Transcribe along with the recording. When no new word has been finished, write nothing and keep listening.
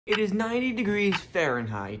It is 90 degrees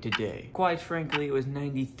Fahrenheit today. Quite frankly, it was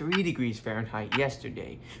 93 degrees Fahrenheit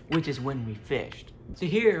yesterday, which is when we fished. So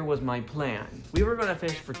here was my plan. We were gonna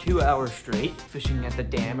fish for 2 hours straight, fishing at the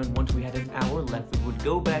dam, and once we had an hour left, we would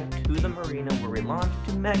go back to the marina where we launched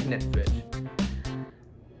to magnet fish.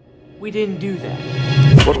 We didn't do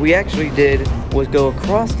that. What we actually did was go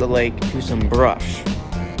across the lake to some brush.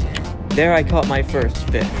 There I caught my first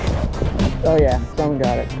fish. Oh yeah, someone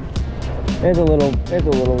got it. It's a little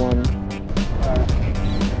one.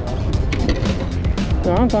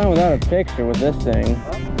 No, I'm fine without a picture with this thing.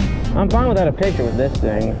 I'm fine without a picture with this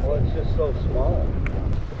thing. Well, it's just so small.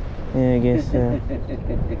 Yeah, I guess so.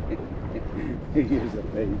 He is a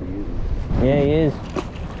baby. Yeah, he is.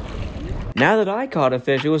 Now that I caught a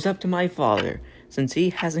fish, it was up to my father, since he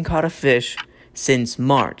hasn't caught a fish since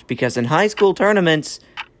March, because in high school tournaments,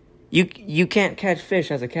 you can't catch fish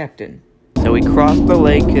as a captain. So we crossed the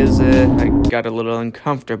lake because I got a little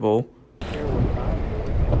uncomfortable.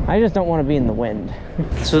 I just don't want to be in the wind.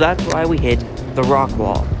 So that's why we hit the rock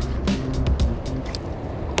wall.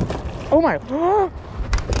 Oh my!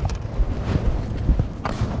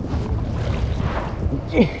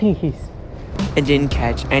 Jeez. And didn't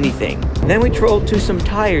catch anything. Then we trolled to some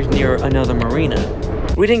tires near another marina.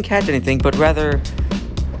 We didn't catch anything, but rather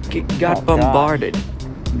got bombarded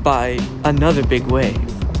by another big wave.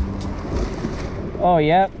 Oh,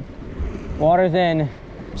 yep. Water's in.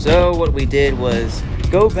 So what we did was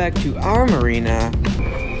go back to our marina.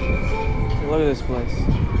 Look at this place.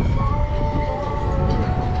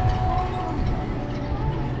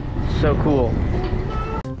 So cool.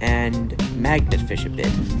 And magnet fish a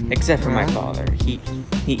bit. Except for my father.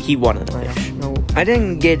 He wanted to fish. I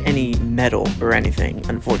didn't get any medal or anything,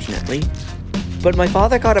 unfortunately. But my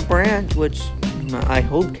father caught a branch, which I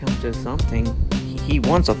hope counts as something. He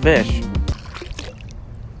wants a fish.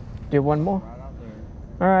 Do one more? Right out there.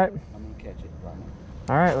 All right. I'm gonna catch it right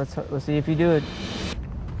now. All right, let's see if you do it.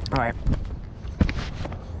 All right.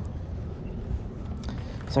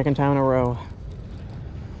 Second time in a row.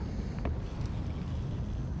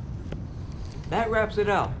 That wraps it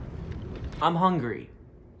up. I'm hungry,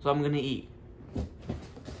 so I'm gonna eat.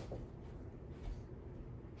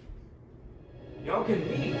 Y'all can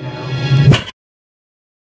eat now.